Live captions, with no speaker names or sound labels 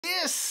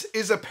This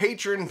is a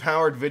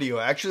patron-powered video.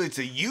 Actually, it's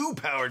a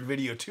you-powered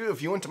video too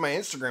if you went to my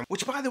Instagram,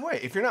 which by the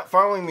way, if you're not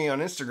following me on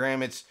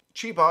Instagram, it's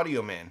Cheap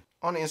Audio Man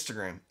on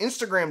Instagram.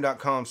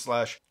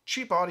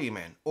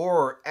 Instagram.com/cheapaudioman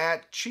or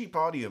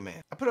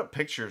 @cheapaudioman. I put up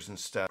pictures and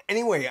stuff.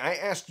 Anyway, I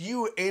asked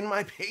you and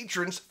my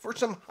patrons for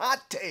some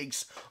hot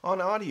takes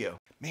on audio.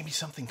 Maybe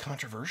something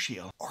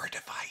controversial or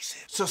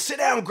divisive. So sit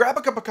down, grab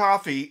a cup of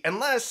coffee, and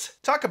let's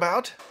talk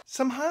about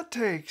some hot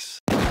takes.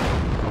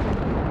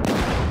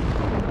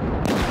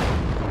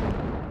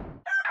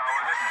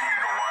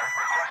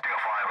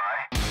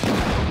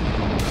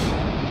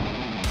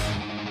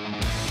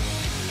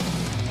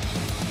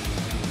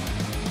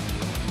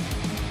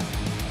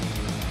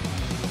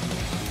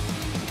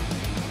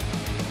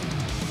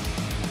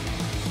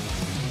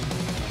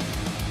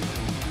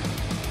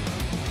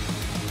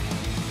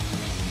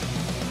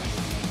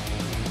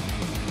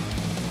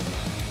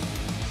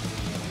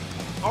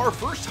 Our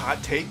first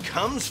hot take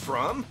comes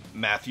from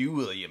Matthew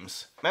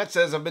Williams. Matt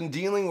says, I've been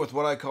dealing with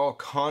what I call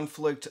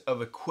conflict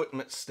of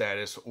equipment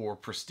status or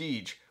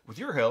prestige. With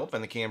your help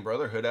and the Cam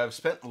Brotherhood, I've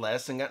spent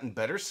less and gotten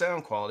better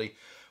sound quality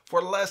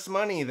for less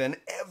money than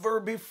ever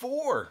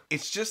before.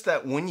 It's just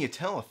that when you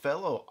tell a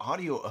fellow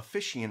audio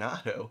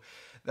aficionado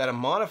that a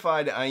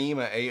modified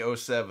IEMA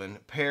A07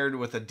 paired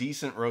with a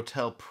decent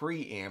Rotel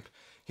preamp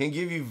can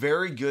give you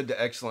very good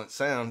to excellent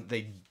sound,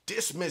 they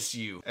dismiss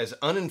you as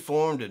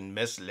uninformed and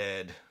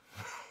misled.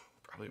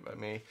 Probably by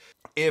me.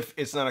 If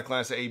it's not a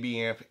Class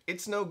AB amp,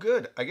 it's no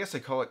good. I guess I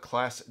call it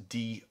Class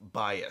D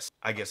bias.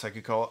 I guess I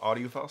could call it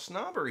audiophile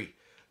snobbery.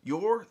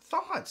 Your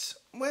thoughts?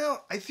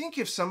 Well, I think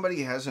if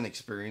somebody hasn't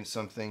experienced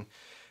something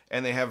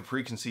and they have a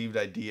preconceived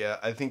idea,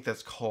 I think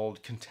that's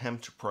called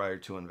contempt prior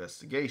to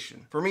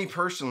investigation. For me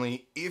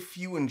personally, if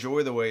you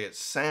enjoy the way it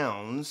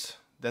sounds,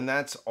 then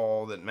that's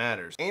all that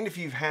matters. And if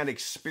you've had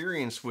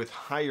experience with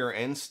higher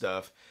end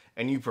stuff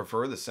and you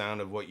prefer the sound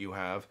of what you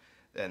have,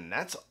 then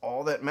that's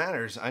all that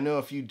matters. I know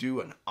if you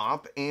do an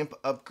op amp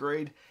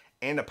upgrade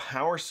and a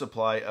power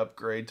supply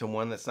upgrade to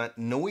one that's not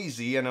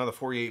noisy, I know the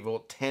 48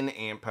 volt 10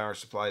 amp power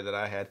supply that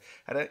I had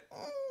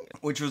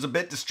which was a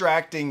bit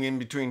distracting in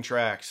between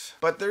tracks.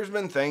 But there's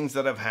been things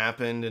that have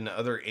happened in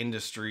other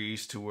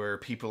industries to where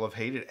people have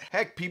hated it.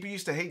 Heck, people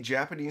used to hate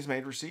Japanese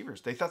made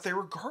receivers. They thought they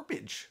were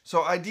garbage.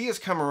 So ideas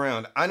come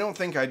around. I don't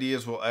think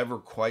ideas will ever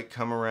quite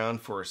come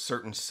around for a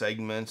certain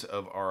segment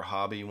of our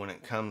hobby when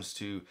it comes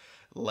to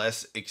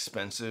less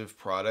expensive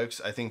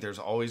products. I think there's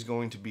always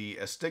going to be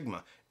a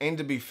stigma. And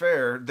to be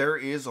fair, there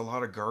is a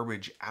lot of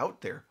garbage out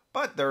there,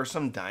 but there are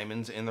some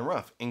diamonds in the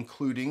rough,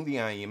 including the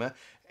IEMA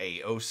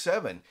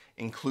A07,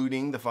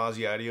 including the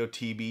Fozzy Audio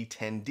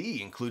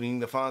TB10D, including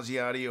the Fozzy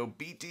Audio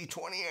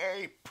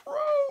BT28 Pro.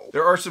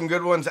 There are some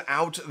good ones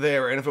out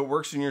there, and if it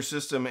works in your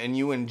system and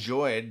you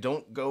enjoy it,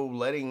 don't go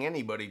letting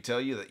anybody tell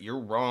you that you're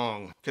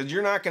wrong, because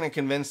you're not going to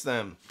convince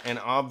them, and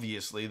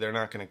obviously they're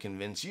not going to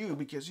convince you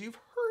because you've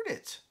heard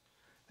it.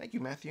 Thank you,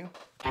 Matthew.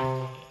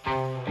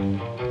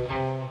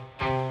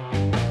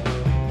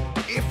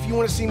 If you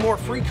want to see more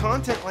free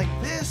content like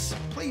this,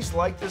 please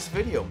like this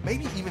video.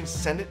 Maybe even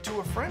send it to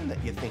a friend that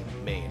you think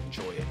may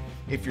enjoy it.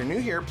 If you're new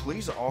here,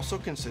 please also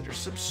consider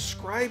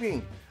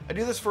subscribing. I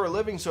do this for a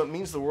living, so it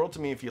means the world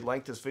to me if you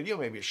like this video.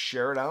 Maybe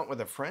share it out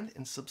with a friend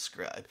and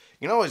subscribe.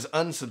 You can always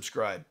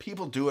unsubscribe.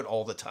 People do it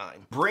all the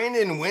time.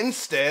 Brandon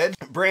Winstead.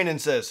 Brandon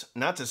says,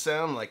 not to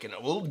sound like an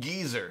old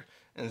geezer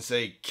and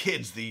say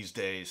kids these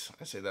days.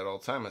 I say that all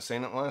the time. I was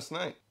saying it last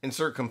night.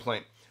 Insert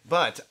complaint.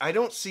 But I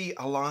don't see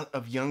a lot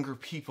of younger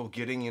people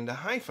getting into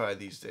hi-fi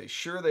these days.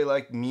 Sure, they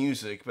like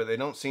music, but they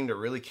don't seem to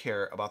really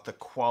care about the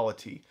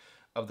quality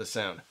of the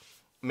sound.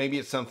 Maybe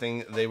it's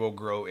something they will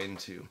grow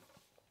into.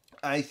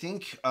 I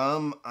think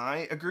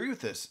I agree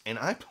with this, and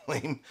I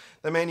blame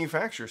the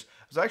manufacturers.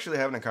 I was actually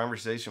having a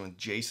conversation with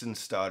Jason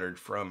Stoddard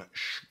from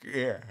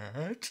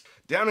Scat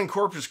down in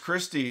Corpus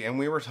Christi, and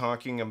we were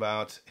talking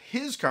about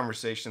his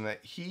conversation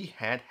that he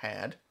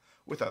had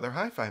with other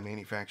hi-fi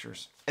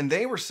manufacturers. And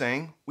they were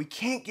saying, we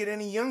can't get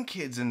any young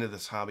kids into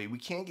this hobby. We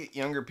can't get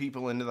younger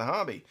people into the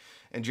hobby.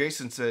 And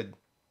Jason said,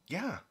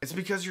 yeah, it's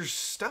because your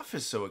stuff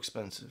is so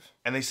expensive.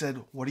 And they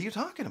said, what are you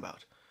talking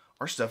about?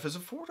 Our stuff is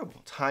affordable.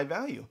 It's high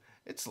value.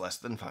 It's less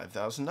than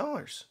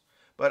 $5,000.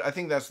 But I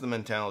think that's the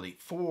mentality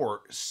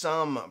for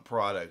some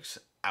products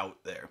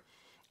out there.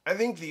 I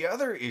think the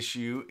other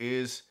issue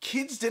is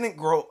kids didn't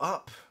grow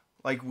up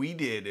like we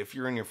did. If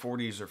you're in your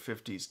 40s or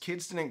 50s,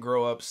 kids didn't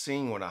grow up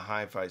seeing what a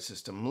hi-fi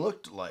system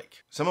looked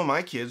like. Some of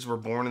my kids were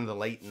born in the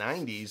late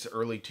 90s,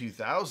 early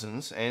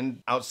 2000s,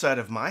 and outside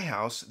of my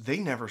house, they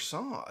never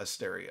saw a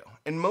stereo.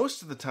 And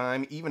most of the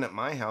time, even at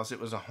my house, it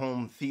was a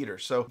home theater.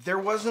 So there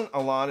wasn't a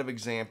lot of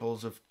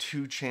examples of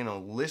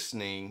two-channel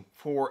listening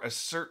for a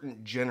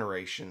certain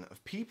generation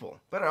of people.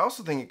 But I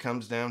also think it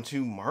comes down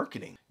to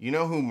marketing. You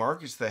know who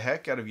markets the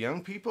heck out of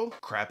young people?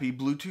 Crappy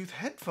Bluetooth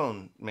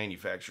headphone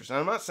manufacturers. And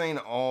I'm not saying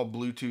all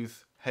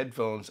Bluetooth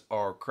headphones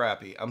are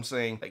crappy. I'm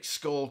saying like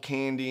Skull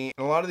Candy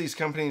and a lot of these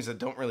companies that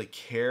don't really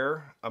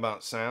care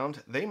about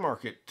sound, they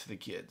market to the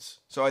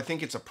kids. So I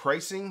think it's a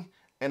pricing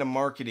and a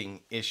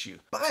marketing issue.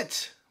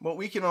 But what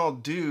we can all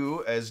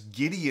do as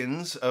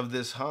Gideons of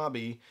this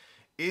hobby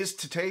is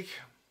to take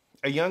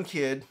a young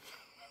kid,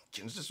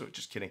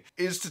 just kidding,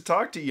 is to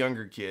talk to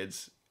younger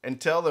kids and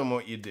tell them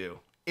what you do.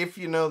 If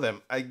you know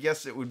them, I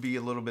guess it would be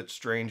a little bit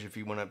strange if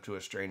you went up to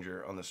a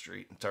stranger on the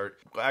street and start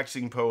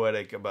waxing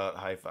poetic about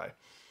hi-fi.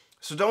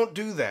 So don't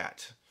do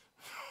that.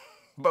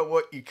 But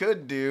what you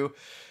could do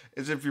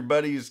is if your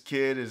buddy's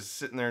kid is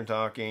sitting there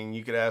talking,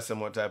 you could ask them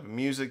what type of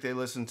music they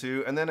listen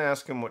to, and then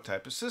ask them what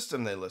type of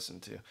system they listen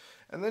to.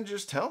 And then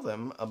just tell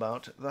them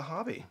about the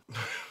hobby.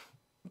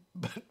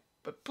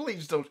 But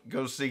please don't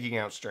go seeking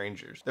out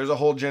strangers. There's a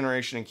whole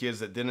generation of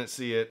kids that didn't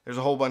see it. There's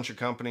a whole bunch of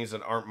companies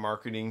that aren't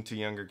marketing to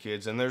younger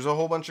kids. And there's a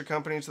whole bunch of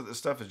companies that the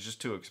stuff is just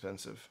too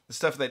expensive. The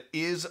stuff that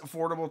is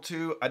affordable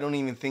too, I don't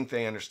even think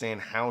they understand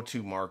how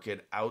to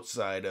market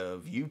outside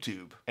of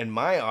YouTube. And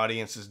my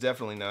audience is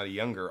definitely not a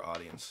younger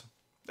audience.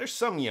 There's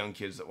some young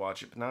kids that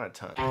watch it, but not a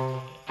ton.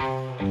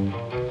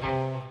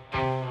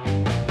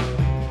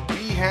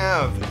 We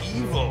have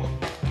Evil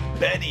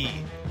Betty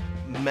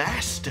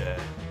Master.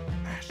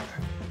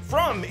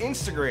 From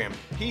Instagram,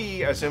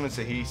 I assume it's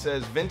a he,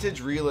 says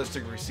vintage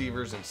realistic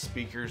receivers and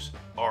speakers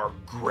are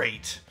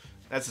great.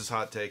 That's his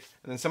hot take.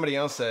 And then somebody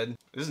else said,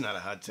 this is not a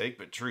hot take,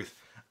 but truth.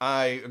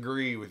 I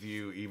agree with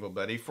you, Evil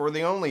Betty, for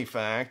the only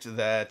fact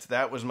that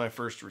that was my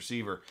first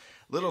receiver.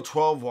 Little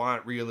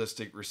 12-watt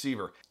realistic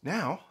receiver.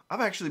 Now, I've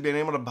actually been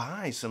able to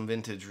buy some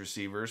vintage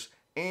receivers,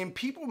 and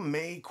people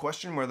may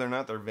question whether or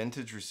not they're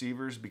vintage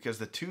receivers because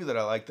the two that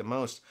I like the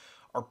most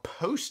are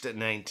post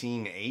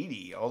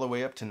 1980 all the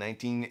way up to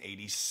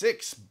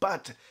 1986,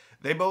 but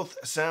they both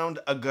sound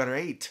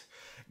great.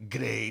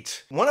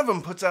 One of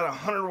them puts out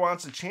 100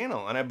 watts a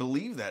channel, and I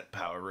believe that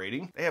power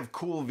rating. They have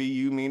cool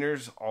VU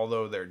meters,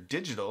 although they're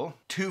digital,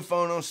 2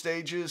 phono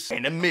stages,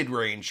 and a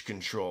mid-range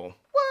control.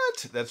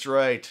 What? That's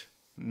right,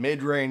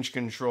 mid-range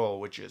control,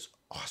 which is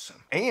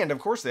awesome. And of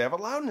course they have a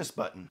loudness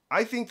button.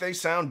 I think they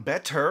sound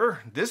better.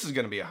 This is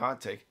gonna be a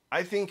hot take.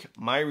 I think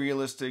my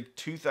realistic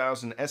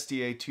 2000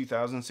 STA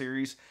 2000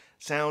 series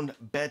sound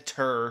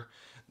better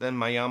than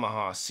my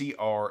Yamaha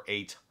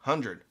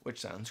CR800,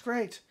 which sounds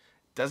great.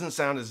 Doesn't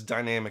sound as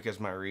dynamic as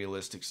my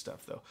realistic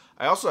stuff though.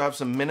 I also have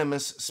some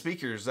Minimus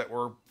speakers that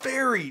were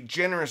very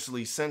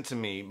generously sent to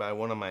me by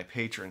one of my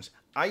patrons.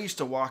 I used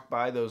to walk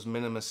by those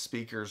Minimus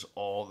speakers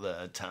all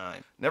the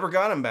time. Never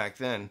got them back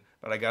then,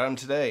 but I got them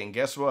today, and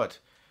guess what?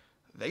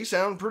 They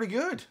sound pretty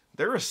good.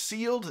 They're a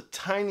sealed,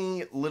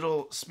 tiny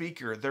little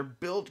speaker. They're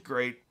built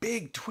great,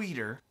 big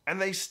tweeter,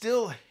 and they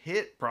still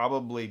hit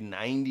probably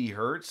 90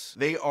 hertz.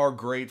 They are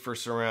great for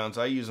surrounds.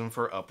 I use them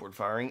for upward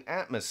firing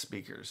Atmos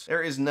speakers.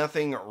 There is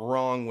nothing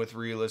wrong with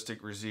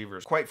realistic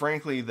receivers. Quite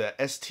frankly, the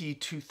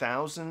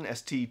ST2000,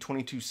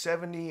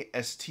 ST2270,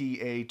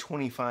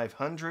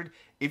 STA2500,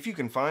 if you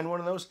can find one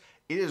of those,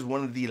 it is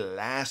one of the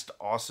last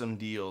awesome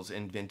deals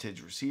in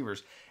vintage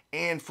receivers.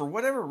 And for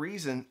whatever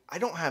reason, I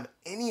don't have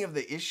any of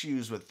the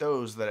issues with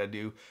those that I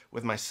do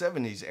with my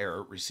 70s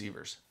era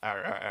receivers.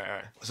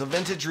 So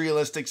vintage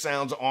realistic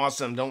sounds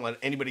awesome. Don't let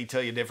anybody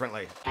tell you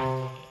differently.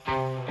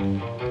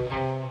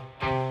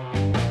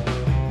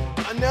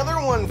 Another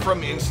one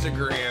from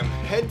Instagram.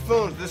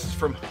 Headphones. This is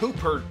from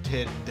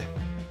Hoopertid.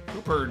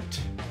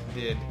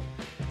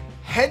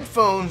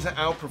 Headphones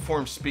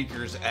outperform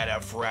speakers at a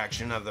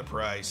fraction of the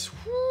price.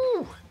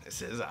 Whew,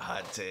 this is a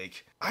hot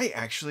take. I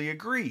actually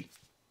agree.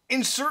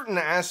 In certain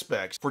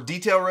aspects, for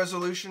detail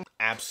resolution,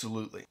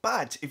 absolutely.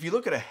 But if you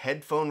look at a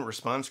headphone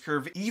response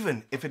curve,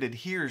 even if it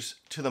adheres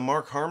to the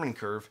Mark Harmon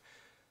curve,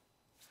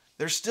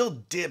 there's still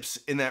dips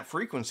in that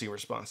frequency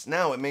response.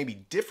 Now, it may be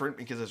different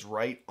because it's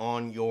right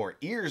on your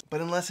ears,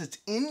 but unless it's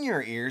in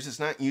your ears, it's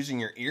not using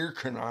your ear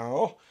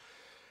canal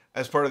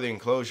as part of the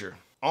enclosure.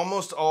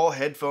 Almost all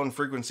headphone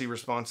frequency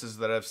responses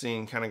that I've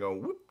seen kind of go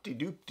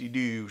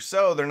whoop-de-doop-de-doo,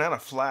 so they're not a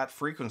flat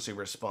frequency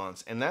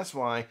response, and that's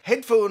why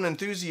headphone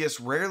enthusiasts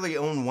rarely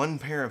own one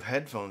pair of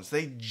headphones.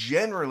 They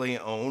generally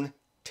own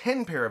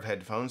 10 pair of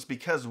headphones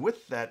because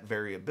with that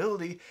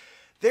variability,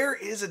 there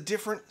is a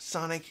different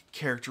sonic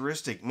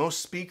characteristic. Most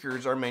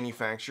speakers are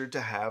manufactured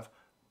to have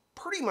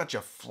pretty much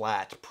a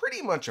flat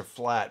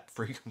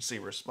frequency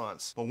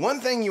response. But one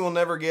thing you will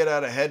never get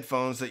out of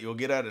headphones that you'll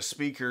get out of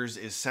speakers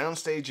is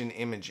soundstage and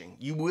imaging.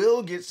 You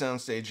will get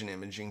soundstage and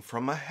imaging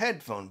from a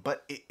headphone,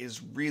 but it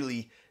is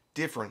really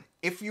different.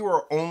 If you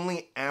are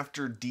only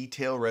after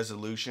detail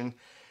resolution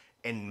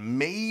and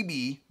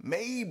maybe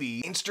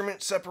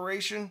instrument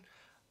separation,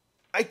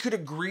 I could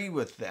agree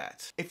with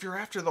that. If you're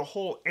after the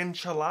whole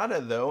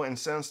enchilada though, and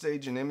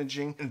soundstage and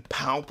imaging and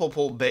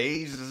palpable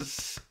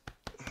bass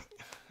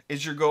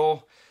is your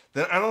goal,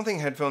 then I don't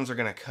think headphones are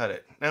gonna cut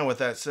it. Now with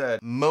that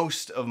said,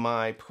 most of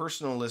my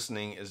personal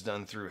listening is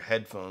done through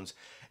headphones,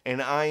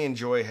 and I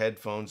enjoy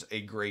headphones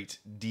a great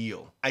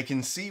deal. I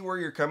can see where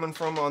you're coming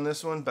from on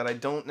this one, but I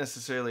don't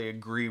necessarily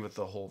agree with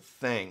the whole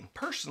thing.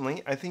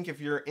 Personally, I think if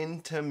you're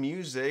into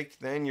music,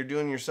 then you're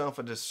doing yourself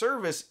a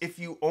disservice if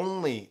you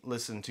only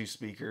listen to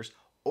speakers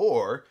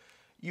or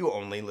you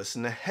only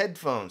listen to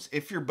headphones.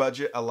 If your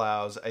budget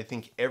allows, I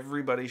think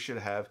everybody should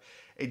have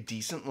a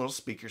decent little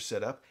speaker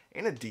setup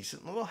and a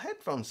decent little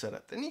headphone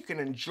setup. Then you can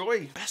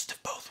enjoy best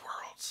of both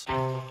worlds.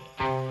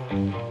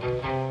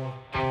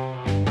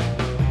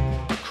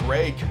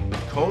 Craig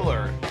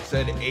Kohler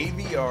said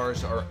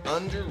AVRs are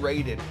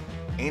underrated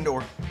and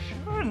or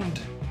shunned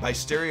by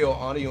stereo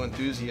audio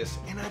enthusiasts,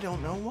 and I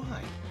don't know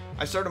why.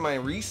 I started my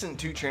recent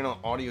 2-channel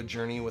audio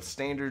journey with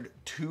standard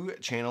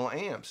 2-channel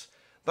amps,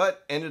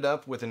 but ended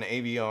up with an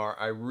AVR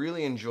I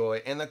really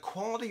enjoy, and the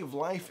quality of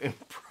life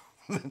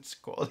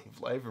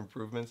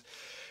improvements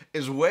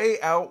is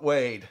way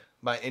outweighed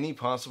by any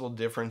possible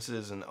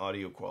differences in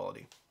audio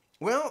quality.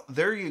 Well,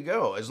 there you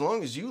go. As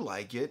long as you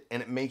like it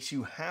and it makes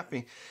you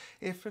happy.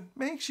 If it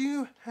makes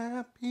you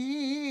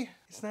happy,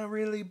 it's not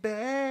really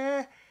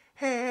bad.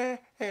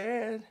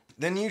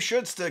 Then you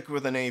should stick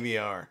with an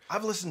AVR.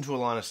 I've listened to a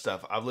lot of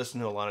stuff. I've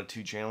listened to a lot of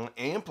 2-channel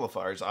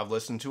amplifiers. I've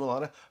listened to a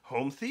lot of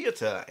home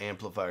theater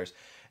amplifiers.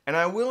 And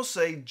I will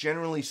say,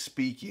 generally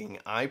speaking,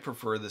 I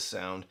prefer the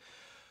sound.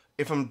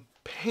 If I'm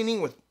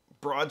painting with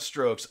broad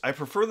strokes, I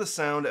prefer the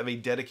sound of a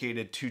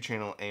dedicated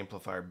 2-channel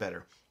amplifier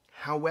better.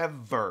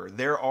 However,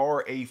 there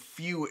are a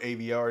few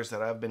AVRs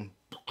that I've been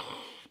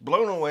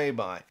blown away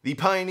by. The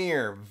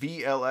Pioneer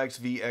VLX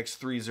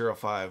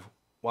VX305,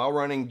 while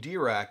running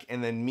DRAC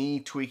and then me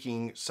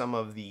tweaking some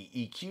of the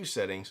EQ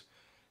settings,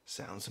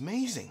 sounds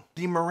amazing.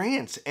 The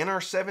Marantz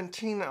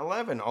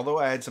NR1711, although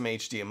I had some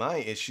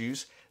HDMI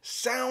issues,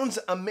 sounds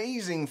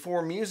amazing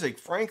for music.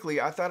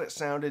 Frankly, I thought it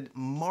sounded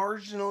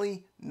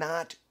marginally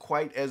not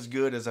quite as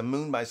good as a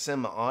Moon by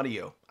Cinema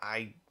Audio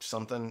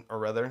something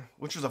or other,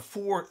 which was a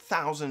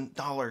 $4,000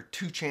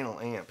 2-channel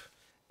amp.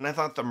 And I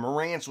thought the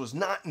Marantz was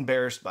not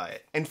embarrassed by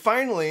it. And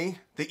finally,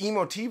 the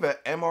Emotiva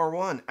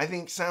MR1, I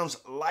think sounds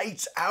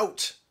lights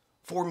out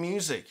for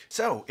music.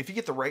 So if you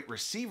get the right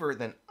receiver,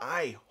 then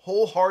I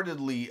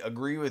wholeheartedly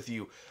agree with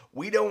you.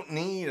 We don't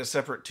need a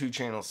separate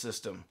 2-channel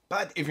system.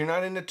 But if you're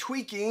not into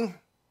tweaking,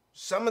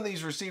 some of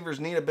these receivers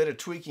need a bit of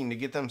tweaking to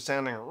get them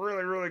sounding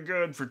really, really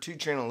good for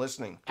 2-channel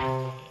listening.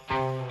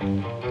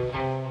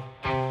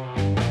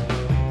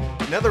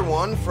 Another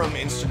one from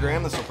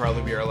Instagram, this will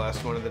probably be our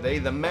last one of the day,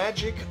 the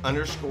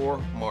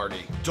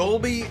Magic_Marty.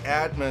 Dolby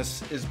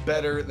Atmos is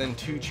better than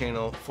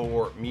 2-channel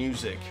for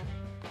music.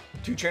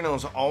 2-channel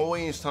is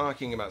always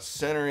talking about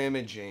center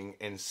imaging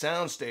and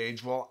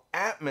soundstage, while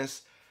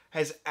Atmos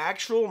has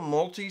actual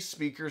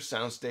multi-speaker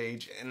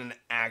soundstage and an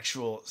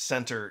actual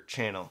center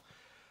channel.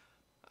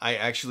 I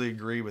actually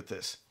agree with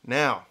this.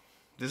 Now,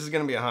 this is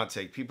going to be a hot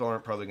take. People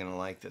aren't probably going to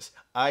like this.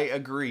 I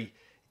agree.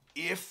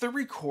 If the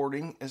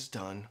recording is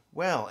done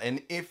well,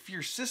 and if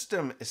your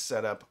system is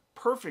set up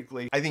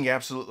perfectly, I think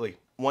absolutely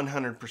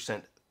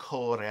 100%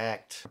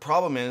 correct. The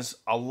problem is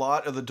a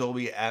lot of the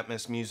Dolby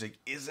Atmos music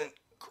isn't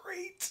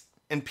great,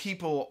 and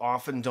people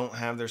often don't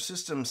have their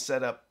systems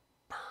set up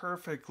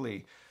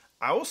perfectly.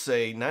 I will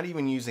say, not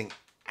even using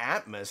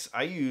Atmos,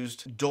 I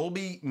used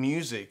Dolby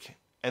Music,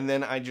 and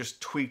then I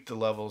just tweaked the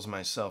levels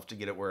myself to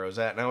get it where I was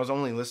at. And I was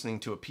only listening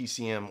to a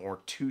PCM or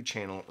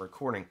 2-channel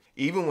recording.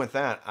 Even with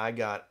that, I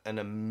got an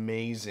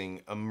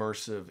amazing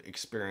immersive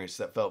experience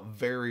that felt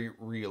very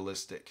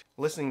realistic.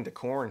 Listening to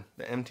Korn,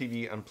 the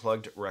MTV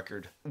Unplugged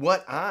record.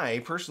 What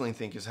I personally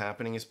think is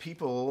happening is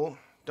people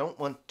don't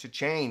want to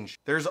change.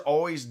 There's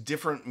always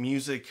different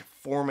music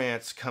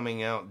formats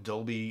coming out.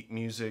 Dolby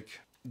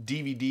Music,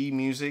 DVD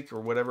music, or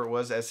whatever it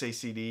was,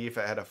 SACD, if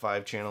it had a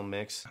 5-channel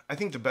mix. I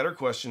think the better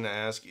question to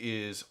ask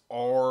is,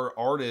 are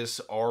artists,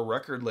 are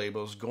record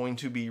labels going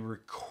to be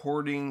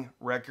recording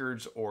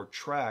records or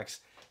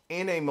tracks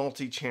in a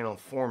multi-channel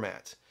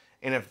format?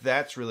 And if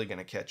that's really going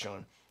to catch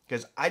on,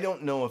 because I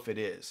don't know if it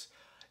is.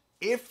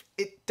 If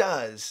it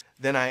does,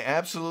 then I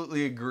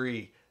absolutely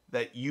agree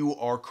that you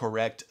are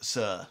correct,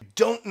 sir.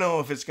 Don't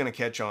know if it's going to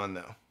catch on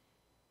though.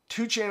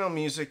 2-channel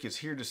music is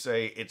here to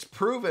say it's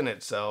proven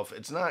itself.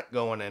 It's not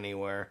going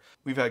anywhere.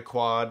 We've had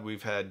quad,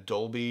 we've had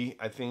Dolby,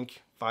 I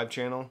think,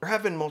 5-channel. There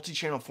have been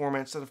multi-channel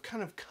formats that have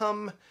kind of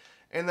come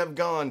and they've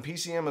gone.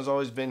 PCM has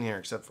always been here,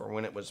 except for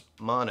when it was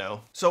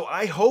mono. So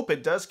I hope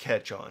it does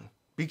catch on,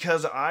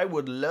 because I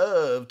would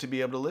love to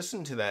be able to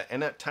listen to that.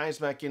 And that ties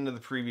back into the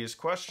previous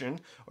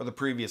question, or the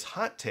previous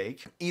hot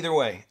take. Either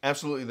way,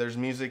 absolutely, there's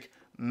music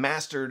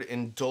mastered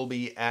in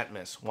Dolby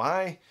Atmos.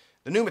 Why?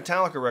 The new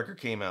Metallica record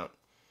came out,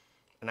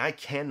 and I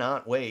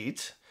cannot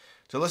wait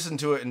to listen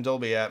to it in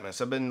Dolby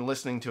Atmos. I've been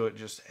listening to it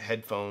just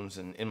headphones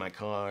and in my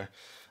car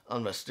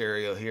on my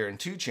stereo here in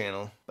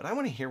 2-channel, but I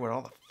want to hear what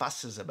all the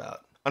fuss is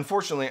about.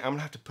 Unfortunately, I'm going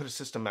to have to put a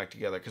system back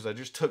together because I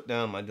just took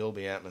down my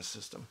Dolby Atmos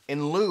system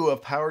in lieu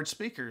of powered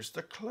speakers,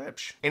 the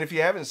Klipsch. And if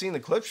you haven't seen the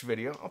Klipsch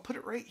video, I'll put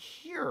it right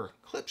here.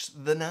 Klipsch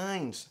the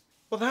 9s.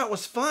 Well, that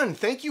was fun.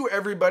 Thank you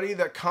everybody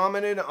that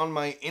commented on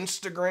my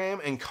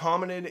Instagram and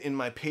commented in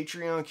my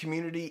Patreon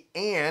community.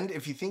 And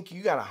if you think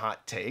you got a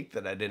hot take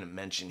that I didn't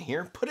mention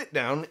here, put it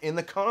down in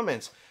the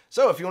comments.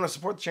 So if you want to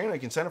support the channel,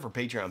 you can sign up for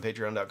Patreon,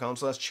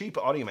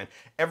 patreon.com/cheapaudioman.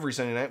 Every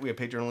Sunday night, we have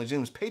Patreon-only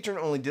Zooms,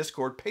 Patreon-only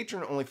Discord,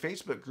 Patreon-only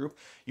Facebook group.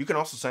 You can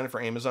also sign up for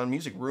Amazon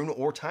Music, Rune,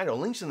 or Tidal.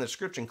 Links in the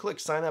description. Click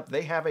sign up.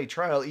 They have a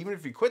trial. Even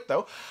if you quit,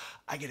 though,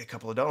 I get a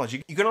couple of dollars.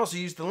 You can also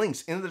use the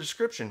links in the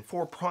description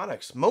for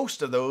products.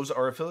 Most of those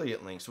are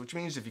affiliate links, which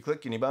means if you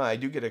click and you buy, I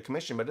do get a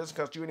commission, but it doesn't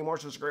cost you any more,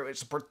 so it's a great way to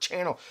support the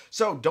channel.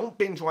 So don't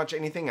binge watch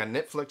anything on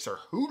Netflix or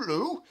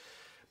Hulu.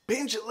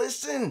 Binge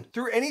listen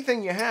through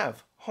anything you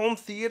have. Home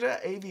theater,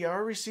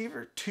 AVR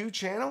receiver,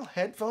 2-channel,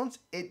 headphones,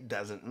 it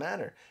doesn't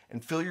matter.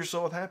 And fill your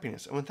soul with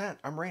happiness. And with that,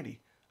 I'm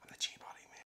Randy.